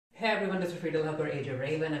everyone, this is Freedom Helper AJ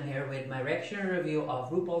Raven. I'm here with my reaction review of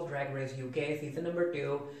RuPaul's Drag Race UK season number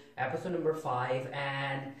 2, episode number 5,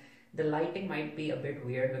 and the lighting might be a bit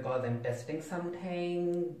weird because I'm testing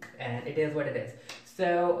something, and it is what it is.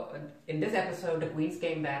 So, in this episode, the queens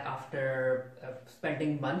came back after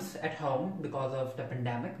spending months at home because of the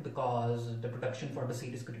pandemic, because the production for the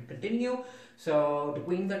series couldn't continue. So, the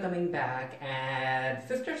queens are coming back, and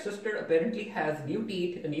Sister apparently has new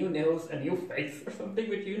teeth, a new nose, a new face, or something,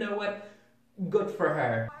 which, you know what, good for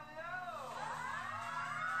her.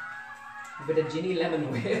 With a Ginny Lemon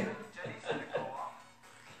wig.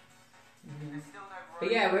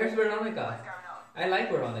 But yeah, where's Veronica? I like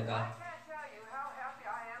Veronica.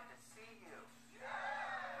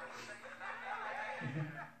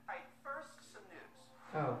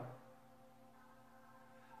 Oh.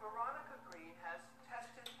 Veronica Green has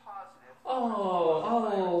tested positive.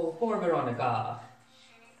 Oh, poor Veronica.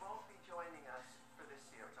 She won't be joining us for this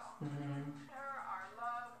series. Our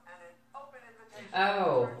love and an open invitation.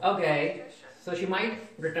 Oh, okay. So she might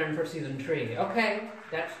return for season 3. Okay,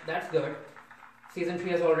 that's good. Season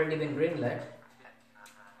 3 has already been greenlit.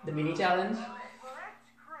 The mini challenge.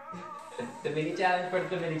 The mini challenge. What's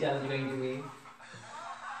the mini challenge going to be?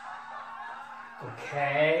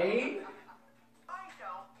 Okay.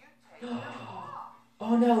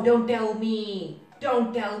 Oh no, don't tell me.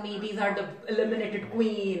 Don't tell me these are the eliminated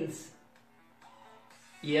queens.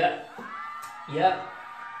 Yep.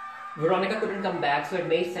 Veronica couldn't come back, so it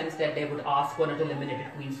made sense that they would ask one of the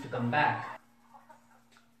eliminated queens to come back.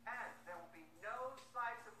 And there will be no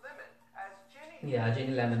slice of lemon as Ginny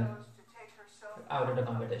Ginny Lemon chose to take herself out of the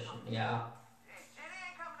competition. Yeah. Hey, Ginny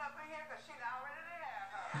ain't coming up in here because she's already there.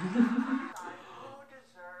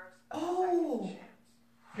 Oh,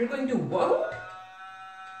 you're going to vote?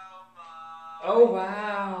 Oh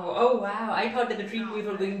wow, oh wow. I thought that the 3 queens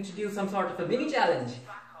were going to do some sort of a mini challenge.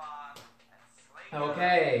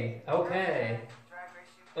 Okay.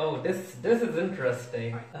 Oh, this is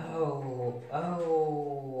interesting. Oh.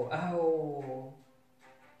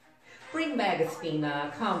 Bring back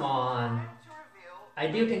Estina, come on. I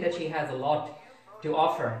do think that she has a lot to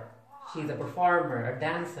offer. She's a performer, a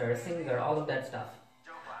dancer, a singer, all of that stuff.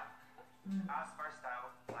 As for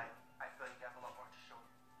style, I feel like you have a lot more to show.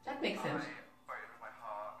 That makes sense. I voted with my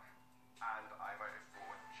heart, and I voted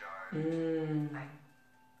for Joe.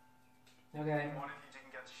 Okay. One of you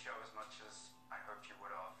didn't get to show as much as I hoped you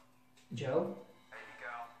would have. Joe? Baby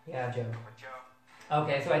girl. Yeah, Joe. With Joe.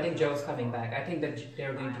 Okay, so I think Joe's coming back. I think that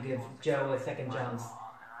they're going to give Joe a second chance. And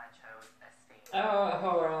I chose Estina. Oh,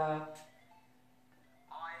 Hora.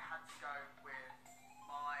 I had to go with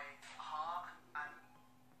my heart and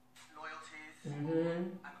loyalties.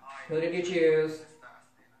 And Who did you choose?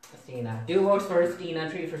 Estina. 2 votes for Estina,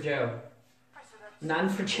 3 for Joe. None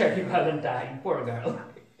for Cherry Valentine. Poor girl. I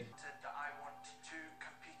want to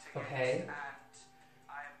compete Okay. and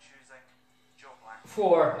I am choosing Joe Black.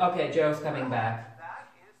 4. Okay, Joe's coming back. That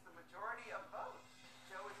is the majority of votes.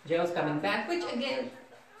 Joe's coming back, which again,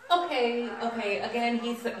 okay. Again,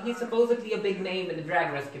 he's supposedly a big name in the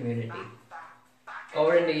Drag Race community.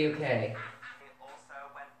 Over in the UK. It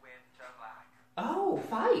also went with Joe Black. Oh,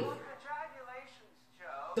 5. Congratulations,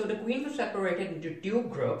 Joe. So the queens were separated into 2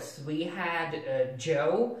 groups. We had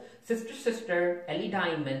Joe, Sister, Ellie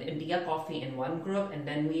Diamond, and Tia Coffee in one group, and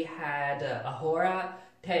then we had Ahora,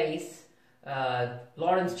 Tace,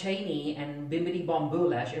 Lawrence Chaney, and Bimbidi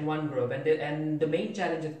Bombulash in one group. And the main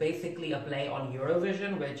challenge is basically a play on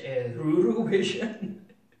Eurovision, which is RuRuvision.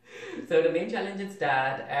 So the main challenge is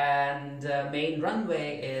that, and the main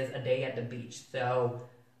runway is a day at the beach. So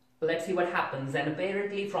let's see what happens. And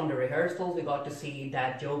apparently from the rehearsals we got to see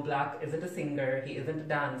that Joe Black isn't a singer, he isn't a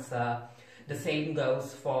dancer. The same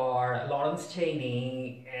goes for Lawrence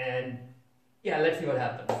Chaney, and yeah, let's see what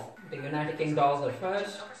happens. The United King dolls are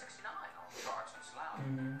first.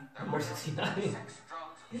 Number 69.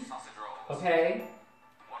 Okay.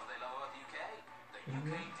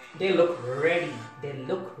 They look ready.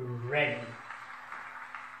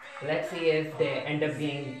 Let's see if they end up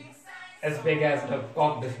being as big as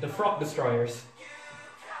the Frog Destroyers.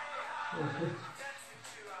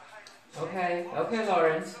 Okay,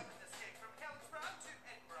 Lawrence.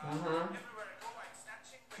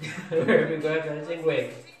 Where we go catching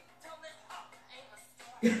wig.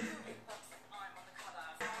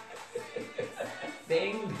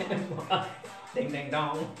 Ding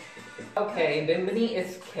dong. Okay, Bimini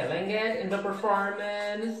is killing it in the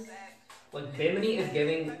performance. Like, Bimini is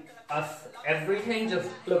giving us everything. Just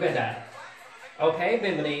look at that. Okay,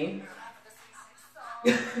 Bimini.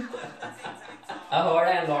 Ahora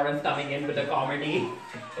and Lawrence coming in with the comedy.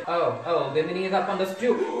 Oh, Bimini is up on the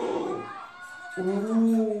stool.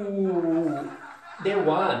 Ooh, they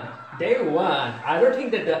won. They won. I don't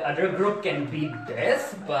think that the other group can beat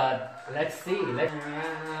this, but let's see.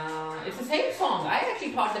 It's the same song. I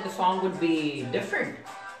actually thought that the song would be different,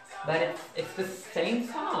 but it's the same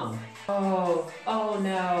song. Oh, oh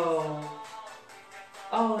no.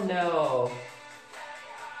 Oh no.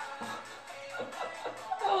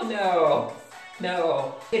 Oh no.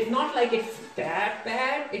 No. It's not like it's that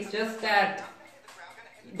bad. It's just that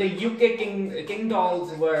the UK King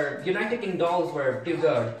dolls were, United King dolls were too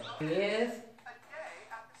good. Yes.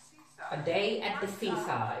 A day at the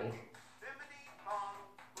seaside.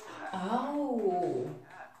 Oh.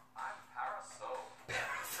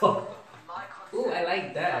 Parasol. Ooh, I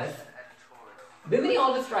like that. Bimini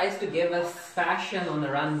always tries to give us fashion on the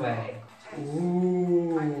runway.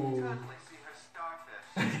 Ooh.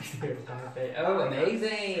 Oh,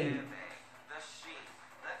 amazing.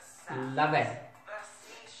 Love it.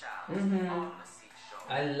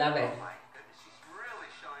 I love it.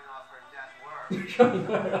 Showing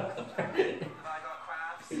her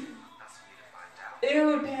off.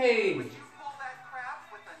 Ew, Paige.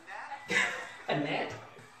 A net?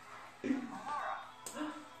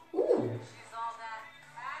 Ooh.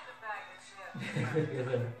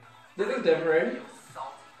 This is different.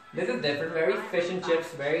 This is different. Very fish and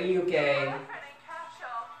chips. Very UK.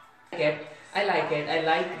 I like it. I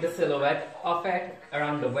like the silhouette of it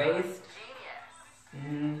around the waist.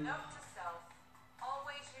 Note to self: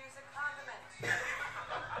 always use a condiment.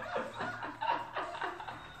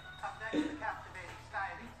 Up next, the captivating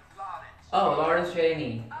stylings of Lawrence. Oh, Lawrence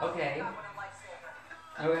Chaney. Okay.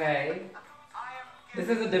 Okay. This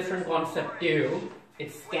is a different concept too.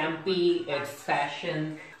 It's scampy. It's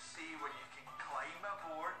fashion. See when you can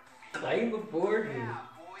Climb climb aboard. aboard. Yeah,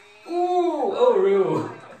 boy. Ooh, oh, Ru.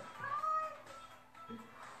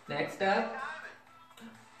 Next up.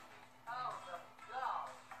 Oh, the gall.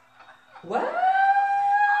 What? I'm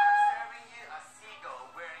serving you a seagull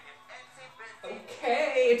wearing an itsy bitsy.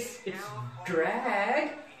 Okay, it's drag.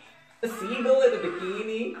 A seagull in a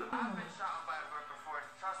bikini. I've been shot by a bird before.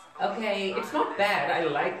 Trust and believe. Okay, it's not bad. I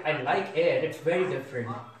like it. It's very different.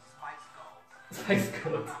 Spice Girls. Spice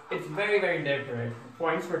Girls. It's very, very different.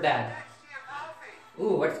 Points for that. Next to your coffee.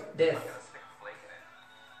 Ooh, what's this? Stick a flake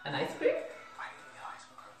in it. An ice cream? I need the ice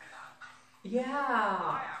cream cone. Yeah.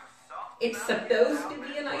 I am so It's supposed to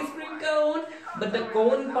be an ice cream cone, but the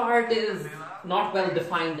cone part is not well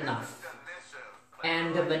defined enough.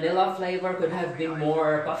 And the vanilla flavor could have been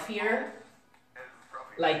more puffier,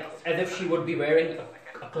 like as if she would be wearing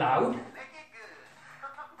a cloud.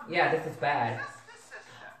 Yeah, this is bad.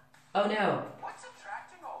 Oh no. What's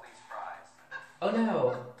attracting all these fries? Oh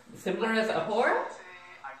no. Similar as Ahura?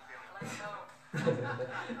 I'm feeling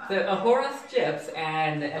The Ahora's chips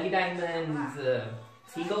and Ellie Diamond's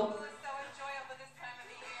seagull.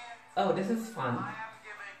 Oh, this is fun.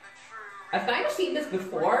 I've kind of seen this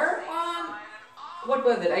before on, what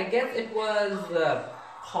was it? I guess it was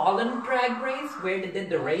Holland Drag Race where they did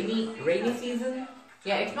the rainy season.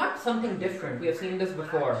 Yeah, it's not something different. We have seen this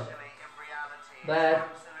before. But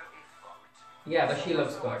yeah, but she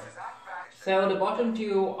looks good. So the bottom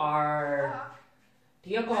two are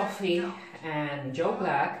Tia Coffee and Joe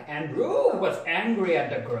Black, and Ru was angry at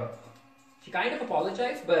the group. She kind of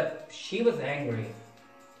apologized, but she was angry.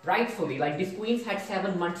 Rightfully, like these queens had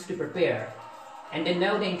 7 months to prepare, and they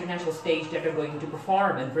know the international stage that they're going to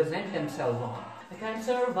perform and present themselves on. I can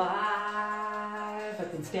survive, I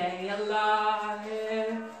can stay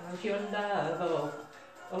alive, without your love,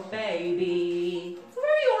 oh baby. It's a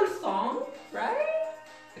very old song, right?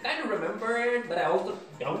 I kind of remember it, but I also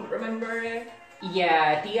don't remember it.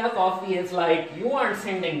 Yeah, Tia Coffee is like, you aren't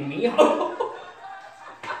sending me home.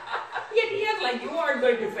 Yeah, Tia's like, you aren't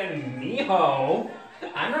going to send me home.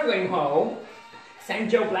 I'm not going home. Send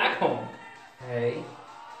Joe Black home. Hey.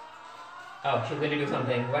 Oh, she's going to do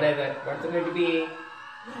something. What is it? What's it going to be?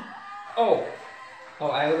 Oh. Oh,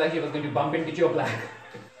 I was like she was going to bump into Joe Black.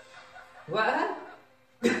 What?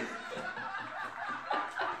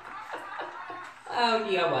 Oh,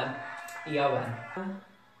 Tia won. Tia won. I'm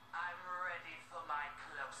ready for my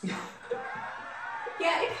close-up.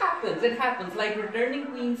 Yeah, it happens. It happens. Like returning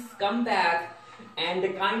queens come back and they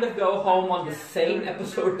kind of go home on the same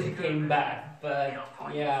episode they came back. But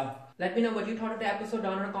yeah. Let me know what you thought of the episode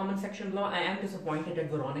down in the comment section below. I am disappointed that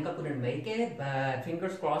Veronica couldn't make it, but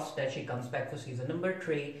fingers crossed that she comes back for season number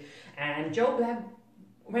 3. And Joe Black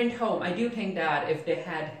went home. I do think that if they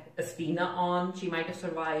had Estina on, she might have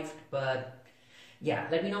survived. But yeah,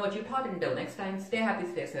 let me know what you thought. Until next time, stay happy,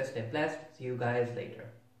 stay safe, stay blessed. See you guys later.